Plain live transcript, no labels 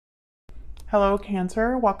Hello,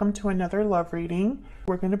 Cancer. Welcome to another love reading.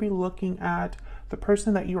 We're going to be looking at the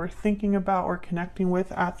person that you are thinking about or connecting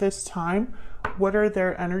with at this time. What are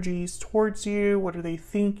their energies towards you? What are they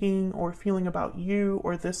thinking or feeling about you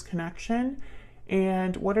or this connection?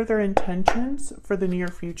 And what are their intentions for the near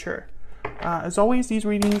future? As always, these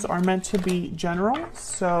readings are meant to be general,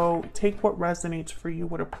 so take what resonates for you,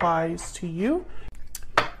 what applies to you.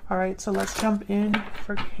 All right, so let's jump in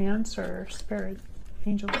for Cancer. Spirit,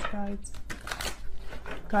 angels,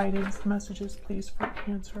 guidance, messages, please, for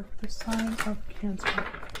Cancer, for the sign of Cancer.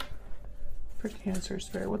 For Cancer,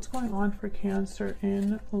 Spirit, what's going on for Cancer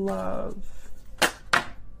in love?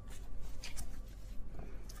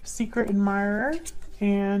 Secret admirer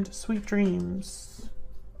and sweet dreams.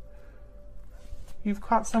 You've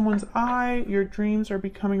caught someone's eye, your dreams are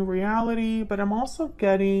becoming reality, but I'm also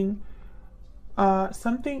getting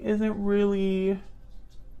something isn't really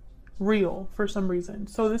real for some reason.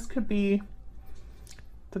 So this could be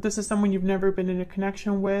that this is someone you've never been in a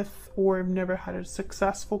connection with, or have never had a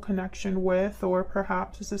successful connection with, or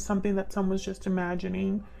perhaps this is something that someone's just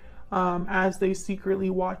imagining as they secretly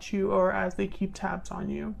watch you or as they keep tabs on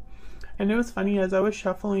you. And it was funny, as I was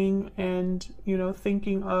shuffling and,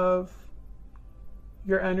 thinking of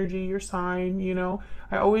your energy, your sign,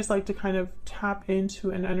 I always like to kind of tap into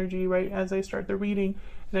an energy right as I start the reading,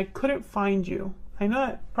 and I couldn't find you. I know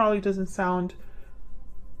that probably doesn't sound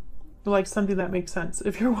like something that makes sense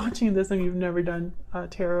if you're watching this and you've never done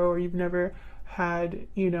tarot, or you've never had,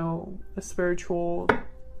 a spiritual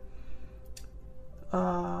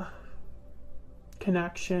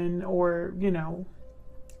connection, or,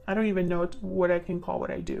 I don't even know what I can call what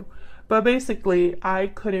I do. But basically, I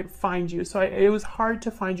couldn't find you. So it was hard to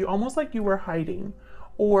find you, almost like you were hiding,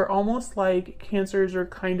 or almost like Cancers are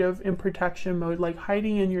kind of in protection mode, like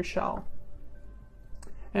hiding in your shell.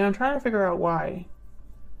 And I'm trying to figure out why.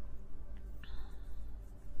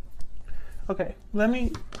 Okay, let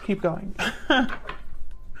me keep going.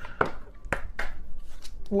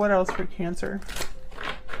 What else for Cancer?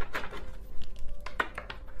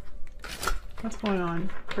 What's going on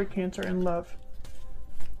for Cancer in love?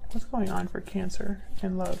 What's going on for Cancer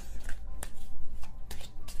in love?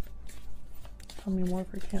 Tell me more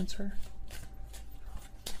for Cancer.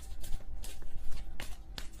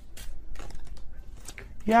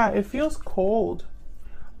 Yeah, it feels cold.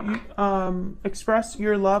 You, express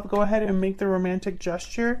your love. Go ahead and make the romantic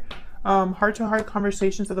gesture. Heart-to-heart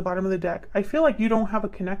conversations at the bottom of the deck. I feel like you don't have a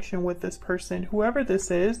connection with this person. Whoever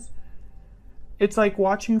this is, it's like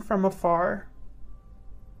watching from afar.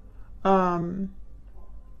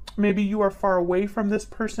 Maybe you are far away from this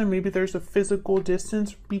person. Maybe there's a physical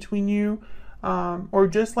distance between you. Or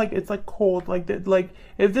just like, it's like cold. Like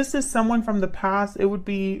if this is someone from the past, it would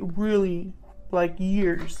be really like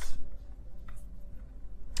years.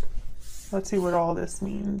 Let's see what all this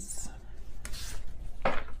means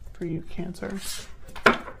for you, Cancer.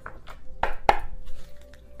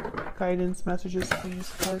 Guidance messages, please,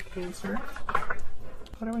 for Cancer.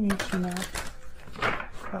 What do I need to know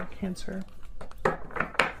about Cancer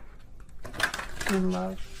in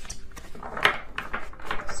love?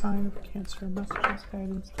 Sign of Cancer, messages,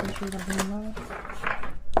 guidance, please, regarding love.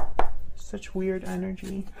 Such weird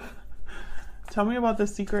energy. Tell me about the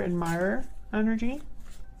secret admirer energy.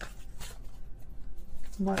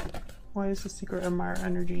 Why is the secret admirer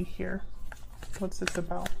energy here? What's this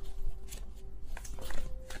about?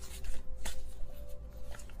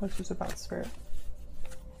 What's this about, Spirit?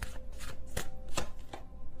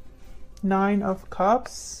 Nine of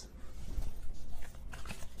Cups.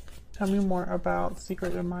 Tell me more about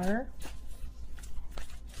secret admirer.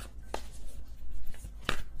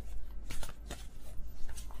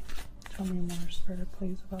 Tell me more, Spirit,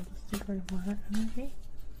 please, about the secret admirer energy.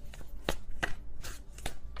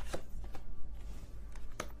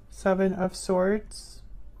 Seven of Swords.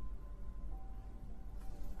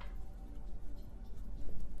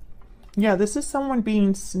 Yeah, this is someone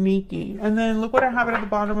being sneaky. And then look what I have at the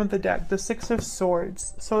bottom of the deck, the Six of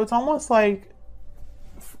Swords. So it's almost like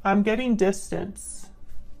I'm getting distance.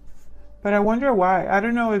 But I wonder why. I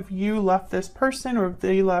don't know if you left this person or if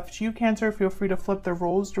they left you, Cancer. Feel free to flip the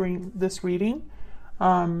roles during this reading,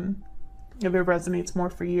 if it resonates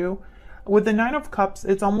more for you. With the Nine of Cups,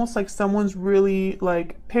 it's almost like someone's really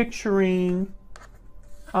like picturing,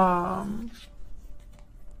 I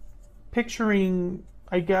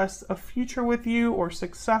guess, a future with you or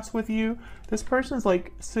success with you. This person's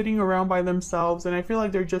like sitting around by themselves, and I feel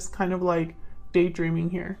like they're just kind of like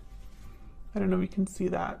daydreaming here. I don't know if you can see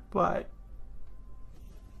that, but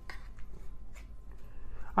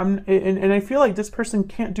and I feel like this person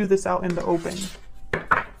can't do this out in the open.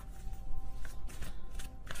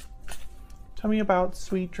 Tell me about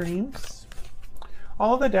sweet dreams.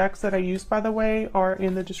 All of the decks that I use, by the way, are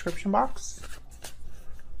in the description box.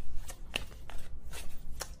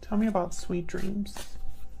 Tell me about sweet dreams.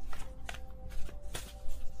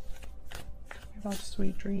 Tell me about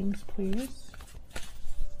sweet dreams, please.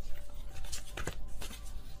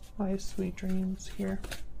 Why is sweet dreams here?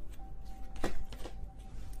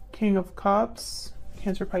 King of Cups,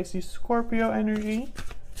 Cancer, Pisces, Scorpio energy.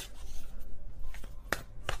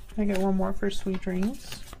 Can I get one more for sweet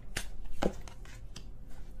dreams?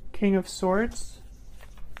 King of Swords.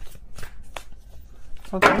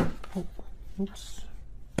 Okay. Oh, oops.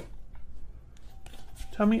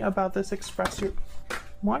 Tell me about this express your...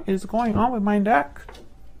 What is going on with my deck?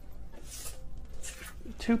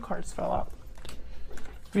 2 cards fell out.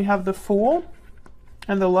 We have the Fool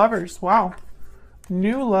and the Lovers. Wow.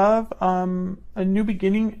 New love, a new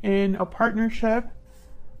beginning in a partnership.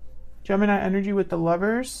 Gemini energy with the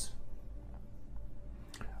Lovers.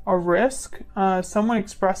 A risk, someone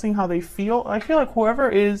expressing how they feel. I feel like whoever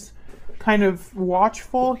is kind of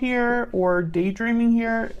watchful here or daydreaming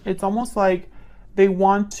here, it's almost like they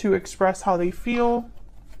want to express how they feel.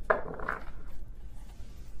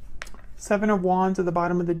 7 of Wands at the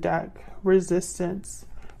bottom of the deck. Resistance.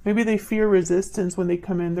 Maybe they fear resistance when they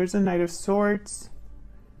come in. There's a Knight of Swords.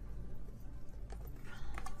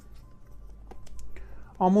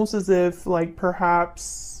 Almost as if, like,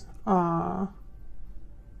 perhaps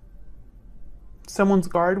someone's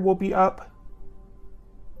guard will be up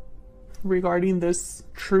regarding this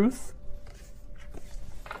truth.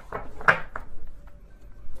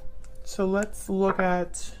 So let's look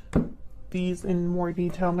at these in more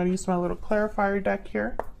detail. I'm going to use my little clarifier deck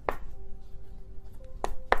here.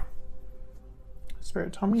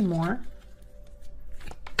 Spirit, tell me more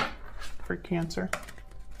for Cancer.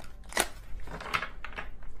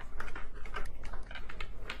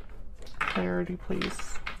 Clarity,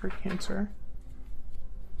 please, for Cancer.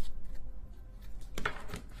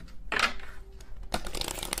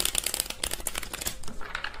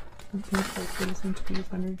 Insight, please, into these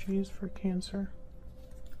energies for Cancer.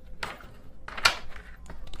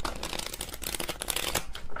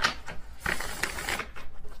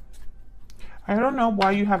 I don't know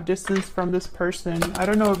why you have distance from this person. I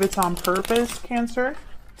don't know if it's on purpose, Cancer.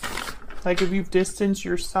 Like if you've distanced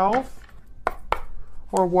yourself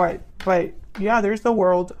or what. But yeah, there's the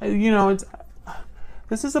World. You know,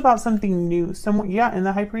 this is about something new. Yeah, and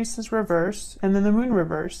the High Priestess reverse and then the Moon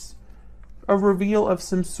reverse. A reveal of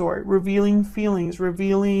some sort, revealing feelings,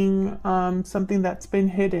 revealing something that's been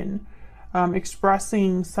hidden,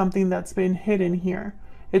 expressing something that's been hidden here.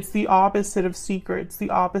 It's the opposite of secrets, the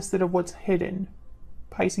opposite of what's hidden.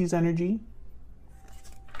 Pisces energy.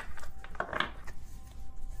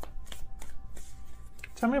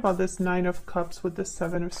 Tell me about this 9 of Cups with the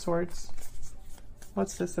 7 of Swords.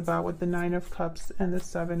 What's this about with the 9 of Cups and the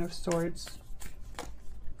 7 of Swords?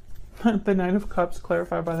 The 9 of Cups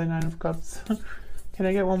clarified by the 9 of Cups. Can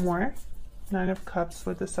I get one more? 9 of Cups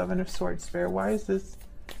with the 7 of Swords. Spirit, why is this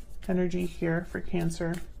energy here for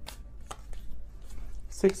Cancer?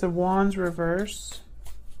 6 of Wands reverse.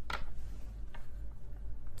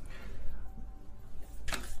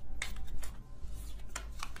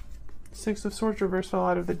 Six of Swords reverse fell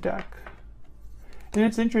out of the deck. And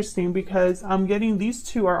it's interesting because I'm getting these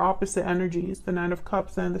two are opposite energies, the 9 of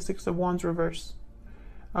Cups and the 6 of Wands reverse.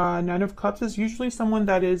 9 of Cups is usually someone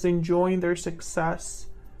that is enjoying their success,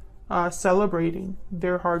 celebrating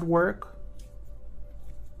their hard work,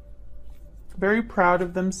 very proud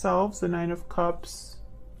of themselves, the 9 of Cups.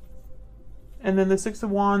 And then the 6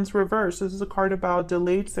 of Wands reverse. This is a card about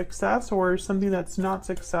delayed success or something that's not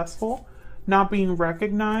successful, not being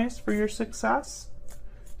recognized for your success.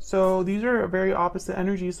 So these are very opposite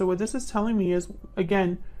energies. So what this is telling me is,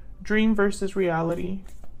 again, dream versus reality.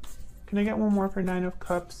 Can I get one more for 9 of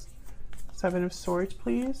Cups, 7 of Swords,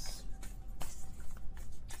 please?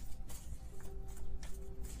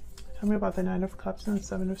 Tell me about the 9 of Cups and the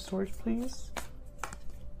 7 of Swords, please.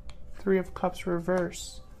 3 of Cups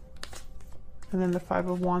reverse. And then the 5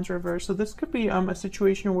 of Wands reverse. So this could be a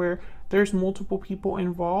situation where there's multiple people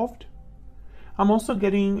involved. I'm also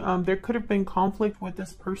getting, there could have been conflict with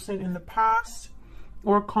this person in the past,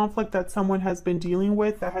 or conflict that someone has been dealing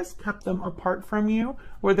with that has kept them apart from you,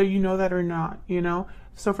 whether you know that or not, you know?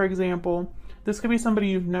 So for example, this could be somebody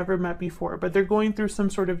you've never met before, but they're going through some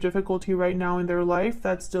sort of difficulty right now in their life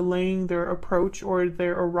that's delaying their approach or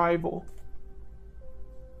their arrival.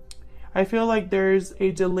 I feel like there's a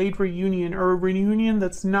delayed reunion or a reunion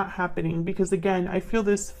that's not happening because, again, I feel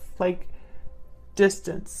this like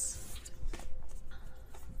distance.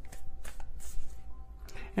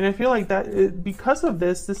 And I feel like because of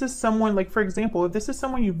this, this is someone, like, for example, if this is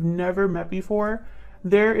someone you've never met before,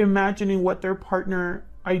 they're imagining what their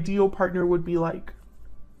ideal partner would be like.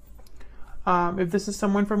 If this is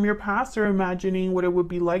someone from your past, they're imagining what it would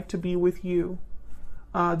be like to be with you.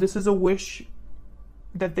 This is a wish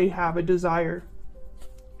that they have, a desire.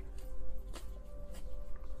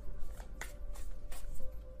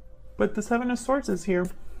 But the Seven of Swords is here.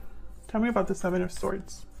 Tell me about the Seven of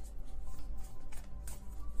Swords.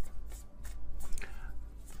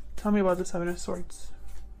 Tell me about the Seven of Swords.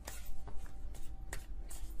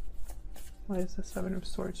 Why is the Seven of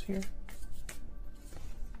Swords here?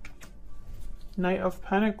 Knight of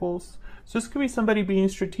Pentacles. So this could be somebody being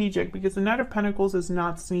strategic, because the Knight of Pentacles is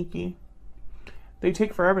not sneaky. They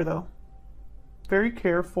take forever though. Very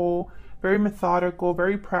careful, very methodical,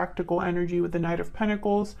 very practical energy with the Knight of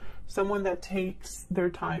Pentacles. Someone that takes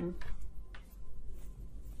their time.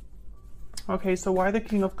 Okay, so why the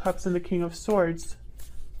King of Cups and the King of Swords?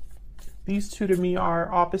 These two to me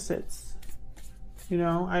are opposites. You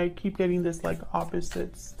know, I keep getting this like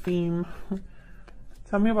opposites theme.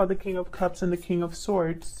 Tell me about the King of Cups and the King of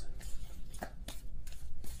Swords.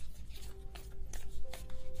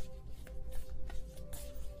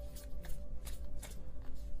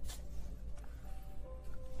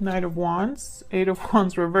 Knight of Wands, Eight of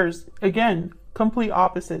Wands reversed. Again, complete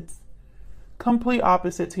opposites. Complete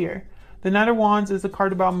opposites here. The Knight of Wands is a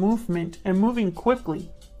card about movement and moving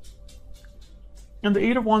quickly. And the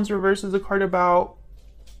Eight of Wands reversed is a card about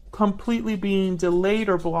completely being delayed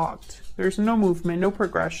or blocked. There's no movement, no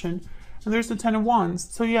progression. And there's the Ten of Wands.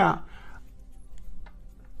 So yeah.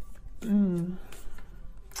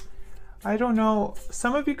 I don't know.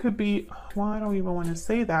 Some of you could be, well, I don't even want to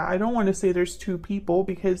say that. I don't want to say there's two people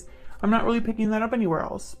because I'm not really picking that up anywhere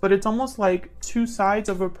else. But it's almost like two sides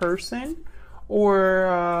of a person,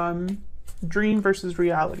 or dream versus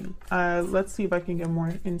reality. Let's see if I can get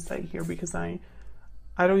more insight here, because I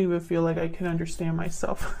don't even feel like I can understand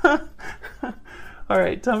myself. All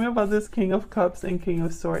right, tell me about this King of Cups and King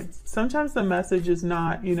of Swords. Sometimes the message is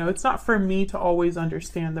not, you know, it's not for me to always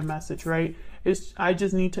understand the message, right? I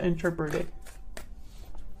just need to interpret it.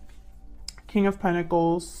 King of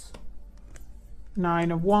Pentacles,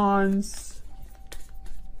 Nine of Wands.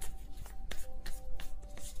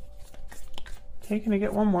 Okay, can I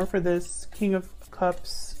get one more for this? King of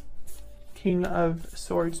Cups, King of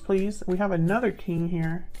Swords, please. We have another king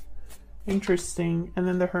here. Interesting. And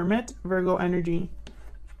then the Hermit, Virgo energy.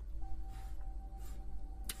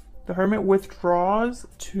 The Hermit withdraws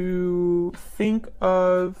to think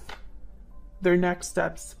of their next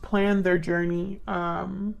steps, plan their journey,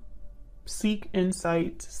 seek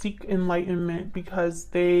insight, seek enlightenment, because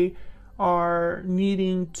they are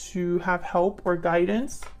needing to have help or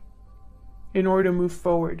guidance in order to move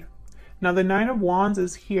forward. Now the Nine of Wands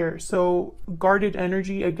is here, so guarded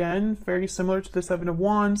energy again, very similar to the Seven of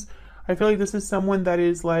Wands. I feel like this is someone that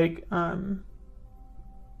is like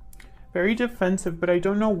very defensive, but I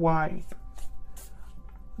don't know why.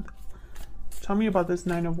 Tell me about this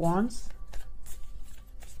Nine of Wands.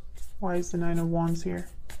 Why is the Nine of Wands here?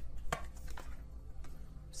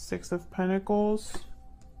 Six of Pentacles,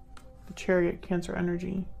 the Chariot, Cancer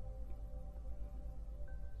energy.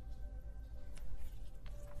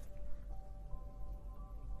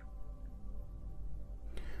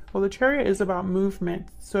 Well, the Chariot is about movement,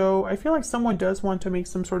 so I feel like someone does want to make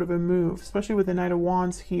some sort of a move, especially with the Knight of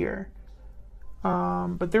Wands here.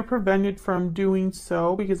 But they're prevented from doing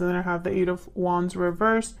so because then I have the Eight of Wands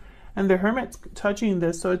reversed and the Hermit's touching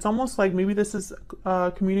this. So it's almost like maybe this is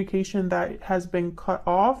communication that has been cut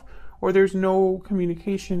off, or there's no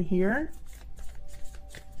communication here.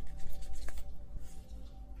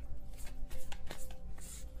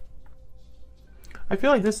 I feel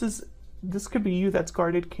like this could be you that's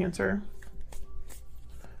guarded, Cancer.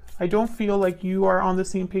 I don't feel like you are on the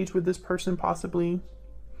same page with this person, possibly.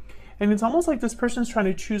 And it's almost like this person's trying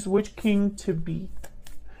to choose which king to be.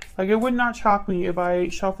 Like, it would not shock me if I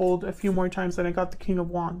shuffled a few more times and I got the King of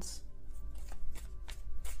Wands.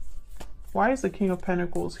 Why is the King of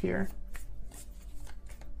Pentacles here?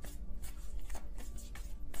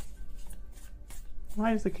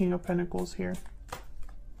 Why is the King of Pentacles here?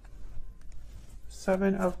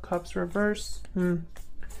 Seven of Cups reverse.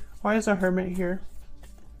 Why is a Hermit here?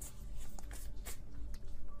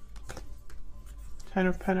 Ten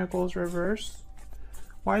of Pentacles reverse.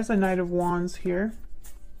 Why is the Knight of Wands here?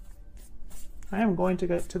 I am going to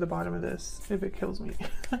get to the bottom of this if it kills me.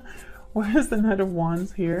 Why is the Knight of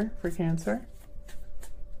Wands here for Cancer?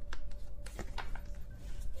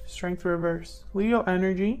 Strength reverse. Leo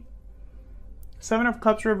energy. Seven of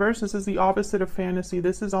Cups reversed. This is the opposite of fantasy.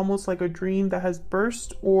 This is almost like a dream that has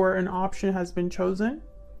burst or an option has been chosen.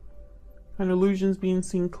 An illusion's being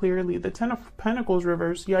seen clearly. The Ten of Pentacles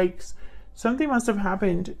reversed. Yikes. Something must have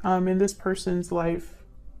happened in this person's life,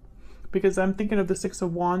 because I'm thinking of the Six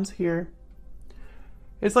of Wands here.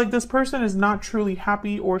 It's like this person is not truly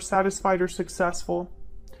happy or satisfied or successful.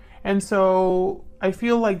 And so I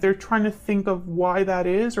feel like they're trying to think of why that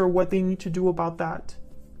is or what they need to do about that.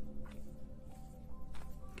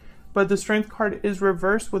 But the Strength card is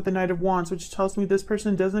reversed with the Knight of Wands, which tells me this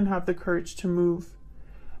person doesn't have the courage to move.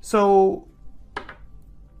 So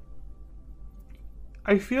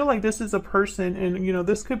I feel like this is a person, and you know,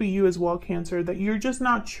 this could be you as well, Cancer, that you're just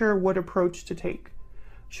not sure what approach to take.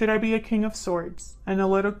 Should I be a King of Swords?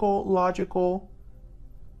 Analytical, logical,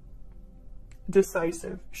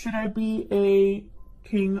 decisive. Should I be a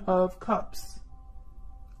King of Cups?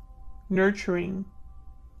 Nurturing,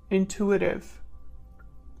 intuitive,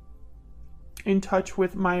 in touch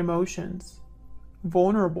with my emotions,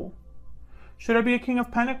 vulnerable. Should I be a King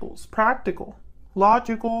of Pentacles? Practical,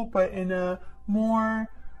 logical, but in a more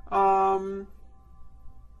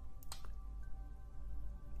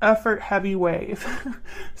effort heavy way.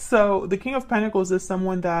 So the King of Pentacles is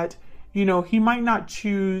someone that, you know, he might not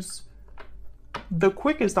choose the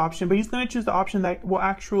quickest option, but he's going to choose the option that will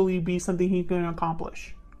actually be something he's going to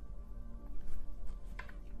accomplish.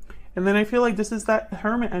 And then I feel like this is that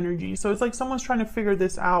Hermit energy. So it's like someone's trying to figure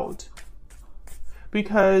this out,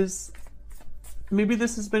 because maybe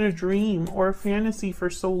this has been a dream or a fantasy for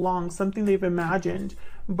so long, something they've imagined,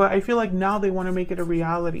 but I feel like now they want to make it a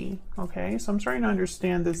reality. Okay, so I'm starting to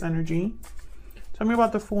understand this energy. Tell me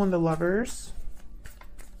about the Fool and the Lovers.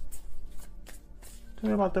 Tell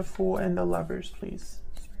me about the Fool and the Lovers, please.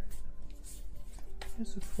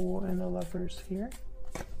 There's the Fool and the Lovers here.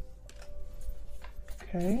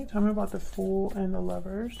 Okay, tell me about the Fool and the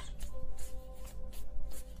Lovers.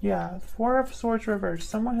 Yeah, Four of Swords reversed.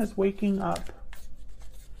 Someone is waking up.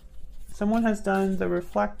 Someone has done the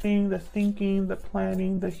reflecting, the thinking, the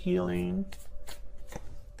planning, the healing.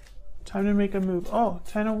 Time to make a move. Oh,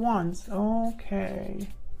 Ten of Wands. Okay.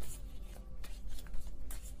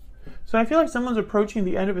 So I feel like someone's approaching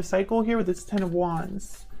the end of a cycle here with this Ten of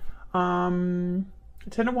Wands.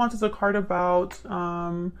 Ten of Wands is a card about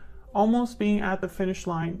almost being at the finish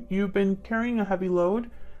line. You've been carrying a heavy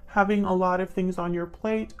load, having a lot of things on your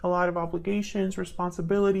plate, a lot of obligations,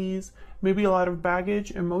 responsibilities, maybe a lot of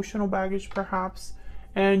baggage, emotional baggage perhaps,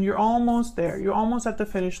 and you're almost there. You're almost at the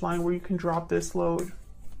finish line where you can drop this load.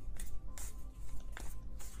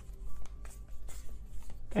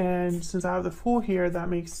 And since I have the Fool here, that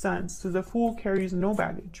makes sense. So the Fool carries no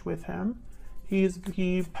baggage with him.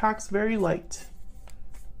 He packs very light.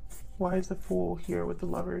 Why is the Fool here with the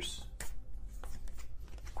Lovers?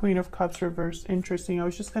 Queen of Cups reversed. Interesting. I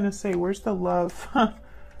was just going to say, where's the love?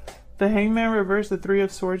 The Hangman reversed, the Three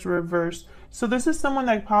of Swords reversed. So this is someone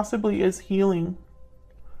that possibly is healing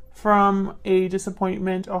from a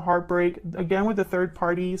disappointment, a heartbreak. Again, with the third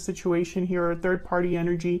party situation here, or third party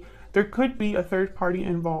energy, there could be a third party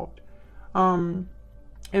involved. And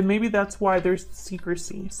maybe that's why there's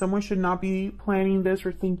secrecy. Someone should not be planning this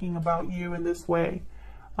or thinking about you in this way.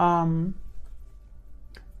 Hangman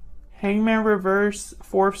reverse,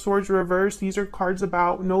 Four of Swords reverse. These are cards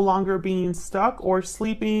about no longer being stuck or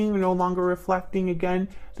sleeping, no longer reflecting. Again,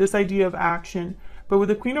 this idea of action. But with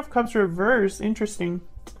the Queen of Cups reverse, interesting.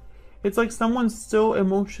 It's like someone's still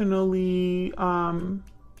emotionally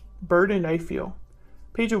burdened, I feel.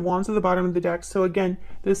 Page of Wands at the bottom of the deck. So again,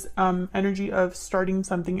 this energy of starting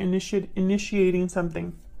something, initiating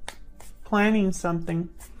something, planning something.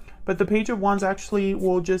 But the Page of Wands actually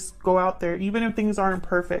will just go out there, even if things aren't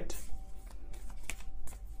perfect.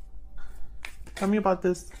 Tell me about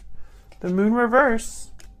this. The Moon reverse.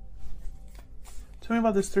 Tell me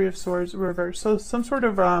about this Three of Swords reverse. So some sort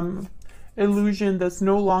of illusion that's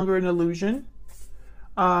no longer an illusion.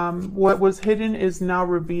 What was hidden is now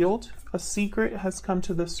revealed. A secret has come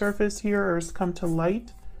to the surface here, or has come to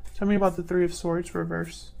light. Tell me about the Three of Swords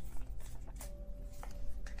reverse.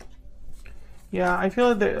 Yeah, I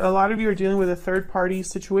feel that a lot of you are dealing with a third-party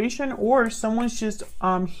situation, or someone's just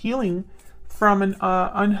healing from an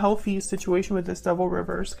unhealthy situation with this Devil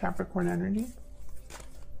reverse, Capricorn energy.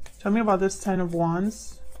 Tell me about this Ten of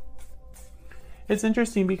Wands. It's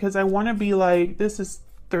interesting because I want to be like, this is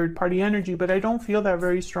third-party energy, but I don't feel that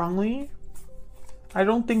very strongly. I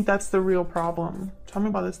don't think that's the real problem. Tell me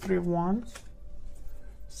about this Three of Wands.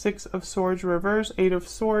 Six of Swords reverse, Eight of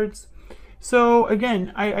Swords. So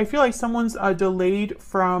again, I feel like someone's delayed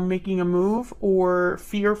from making a move or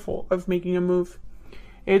fearful of making a move.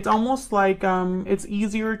 It's almost like it's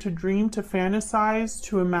easier to dream, to fantasize,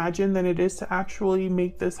 to imagine than it is to actually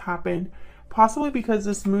make this happen. Possibly because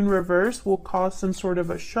this moon reverse will cause some sort of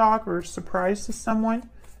a shock or surprise to someone.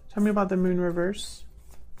 Tell me about the moon reverse.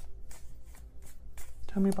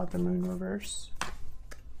 Tell me about the moon reverse.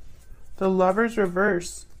 The Lovers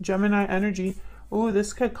reverse, Gemini energy. Ooh,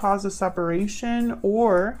 this could cause a separation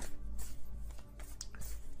or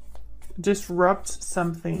disrupt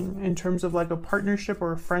something in terms of like a partnership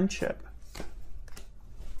or a friendship.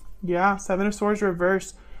 Yeah, Seven of Swords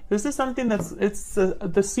reverse. This is something that's,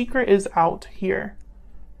 the secret is out here.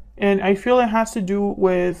 And I feel it has to do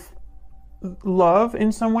with love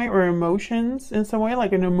in some way or emotions in some way,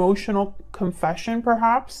 like an emotional confession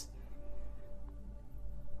perhaps.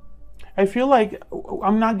 I feel like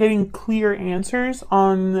I'm not getting clear answers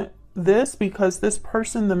on this because this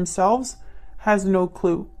person themselves has no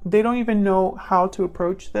clue. They don't even know how to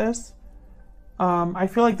approach this. I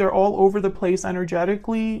feel like they're all over the place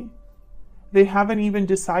energetically. They haven't even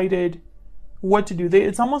decided what to do.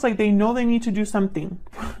 It's almost like they know they need to do something,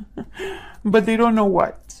 but they don't know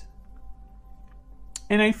what.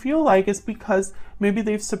 And I feel like it's because maybe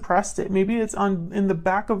they've suppressed it. Maybe it's in the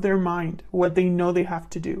back of their mind what they know they have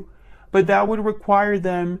to do. But that would require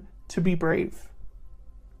them to be brave,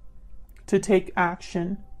 to take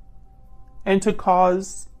action, and to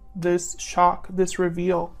cause this shock, this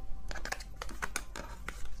reveal.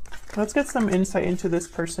 Let's get some insight into this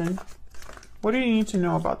person. What do you need to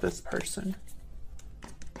know about this person?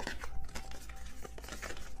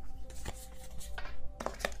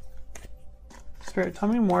 Spirit, tell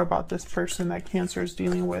me more about this person that Cancer is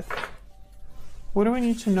dealing with. What do we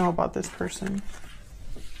need to know about this person?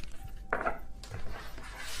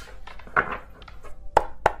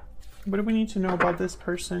 What do we need to know about this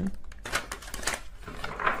person?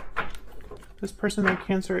 This person that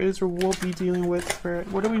Cancer is or will be dealing with,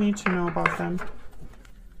 Spirit. What do we need to know about them?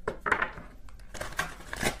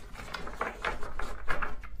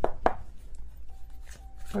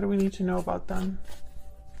 What do we need to know about them?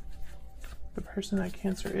 The person that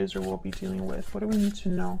Cancer is or will be dealing with. What do we need to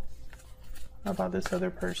know about this other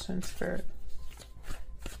person, Spirit?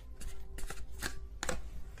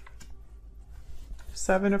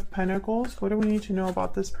 Seven of Pentacles. What do we need to know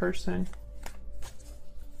about this person?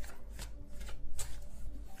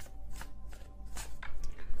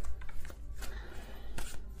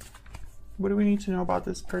 What do we need to know about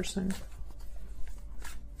this person?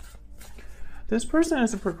 This person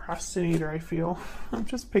is a procrastinator, I feel. I'm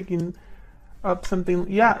just picking up something.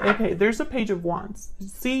 Yeah, okay, there's a Page of Wands.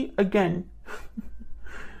 See, again,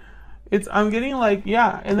 I'm getting like,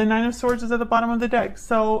 yeah, and the Nine of Swords is at the bottom of the deck.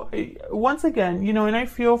 So once again, you know, and I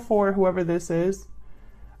feel for whoever this is,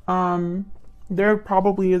 there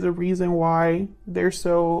probably is a reason why they're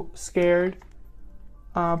so scared.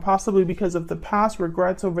 Possibly because of the past,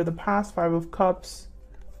 regrets over the past. Five of Cups,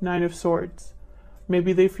 Nine of Swords.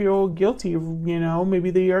 Maybe they feel guilty, you know,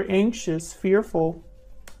 maybe they are anxious, fearful,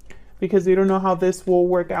 because they don't know how this will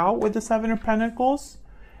work out with the Seven of Pentacles.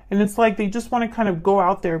 And it's like they just want to kind of go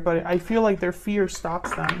out there, but I feel like their fear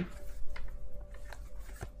stops them.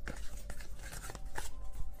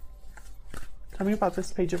 Tell me about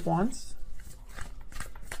this Page of Wands.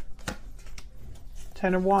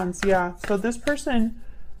 Ten of Wands, yeah. So this person,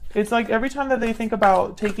 it's like every time that they think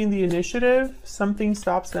about taking the initiative, something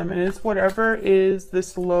stops them. And it's whatever is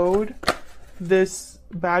this load, this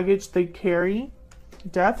baggage they carry.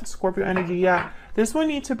 Death, Scorpio energy, yeah. This would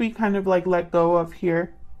need to be kind of like let go of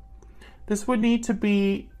here. This would need to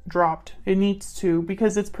be dropped. It needs to,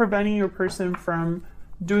 because it's preventing your person from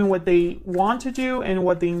doing what they want to do and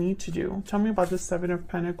what they need to do. Tell me about the Seven of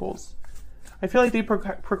Pentacles. I feel like they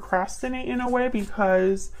procrastinate in a way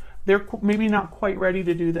because they're maybe not quite ready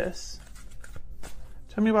to do this.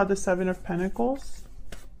 Tell me about the Seven of Pentacles.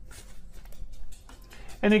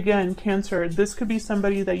 And again, Cancer, this could be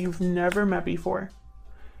somebody that you've never met before.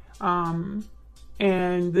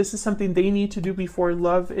 And this is something they need to do before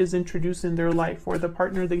love is introduced in their life, or the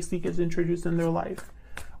partner they seek is introduced in their life.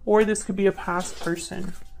 Or this could be a past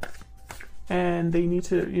person, and they need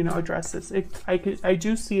to, you know, address this. I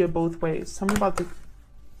do see it both ways. Tell me about the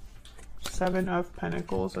Seven of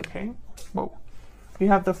Pentacles. Okay. Whoa. We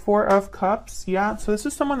have the Four of Cups. Yeah. So this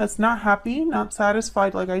is someone that's not happy, not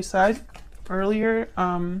satisfied, like I said earlier.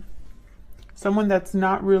 Someone that's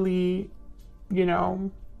not really, you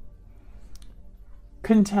know,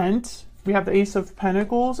 content. We have the Ace of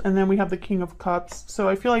Pentacles, and then we have the King of Cups. So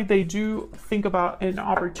I feel like they do think about an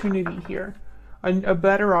opportunity here, a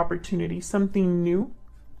better opportunity, something new.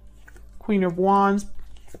 Queen of Wands,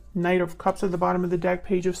 Knight of Cups at the bottom of the deck,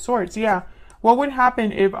 Page of Swords. Yeah, What would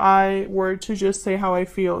happen if I were to just say how I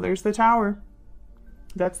feel? There's the Tower.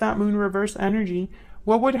 That's that moon reverse energy.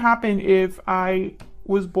 What would happen if I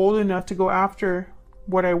was bold enough to go after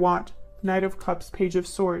what I want? Knight of Cups, Page of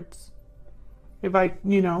Swords. If I,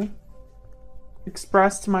 you know,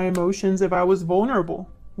 expressed my emotions, if I was vulnerable,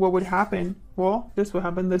 what would happen? Well, this would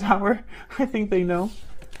happen, the Tower. I think they know.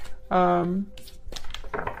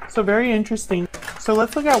 So very interesting. So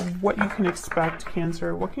let's look at what you can expect,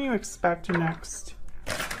 Cancer. What can you expect next?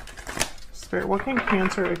 Spirit, what can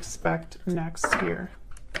Cancer expect next here?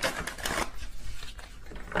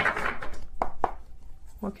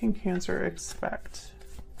 What can Cancer expect?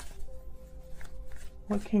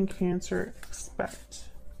 What can Cancer expect?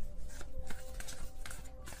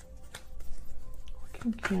 What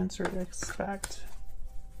can Cancer expect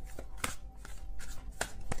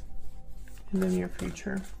in the near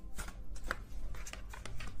future?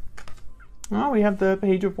 Well, we have the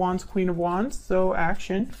Page of Wands, Queen of Wands, so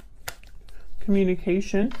action,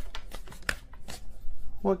 communication.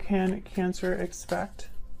 What can Cancer expect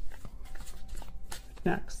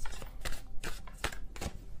next?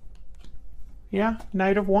 Yeah,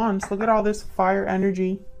 Knight of Wands. Look at all this fire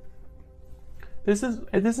energy. This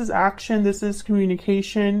is action, this is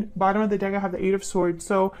communication. Bottom of the deck, I have the Eight of Swords.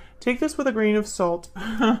 So take this with a grain of salt.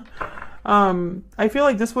 I feel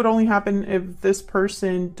like this would only happen if this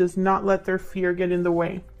person does not let their fear get in the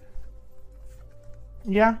way.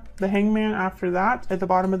 Yeah, the Hangman after that at the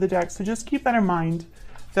bottom of the deck. So just keep that in mind,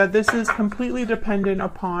 that this is completely dependent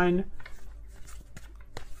upon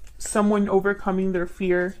someone overcoming their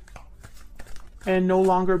fear and no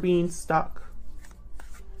longer being stuck.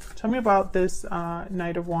 Tell me about this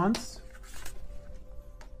Knight of Wands.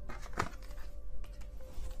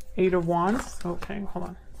 Eight of Wands. Okay, hold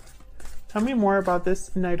on. Tell me more about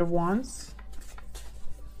this Knight of Wands.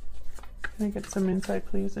 Can I get some insight,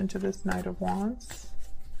 please, into this Knight of Wands?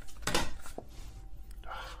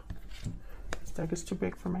 This deck is too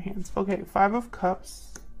big for my hands. Okay, Five of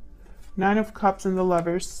Cups. Nine of Cups and the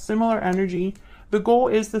Lovers. Similar energy. The goal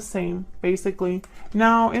is the same, basically.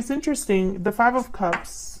 Now, it's interesting. The Five of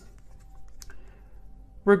Cups.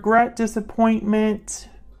 Regret, disappointment,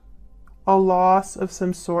 a loss of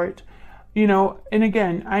some sort. You know, and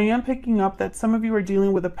again, I am picking up that some of you are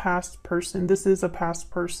dealing with a past person. This is a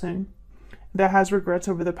past person that has regrets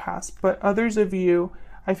over the past. But others of you,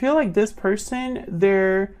 I feel like this person,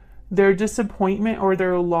 their disappointment or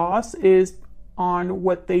their loss is on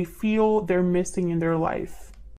what they feel they're missing in their life.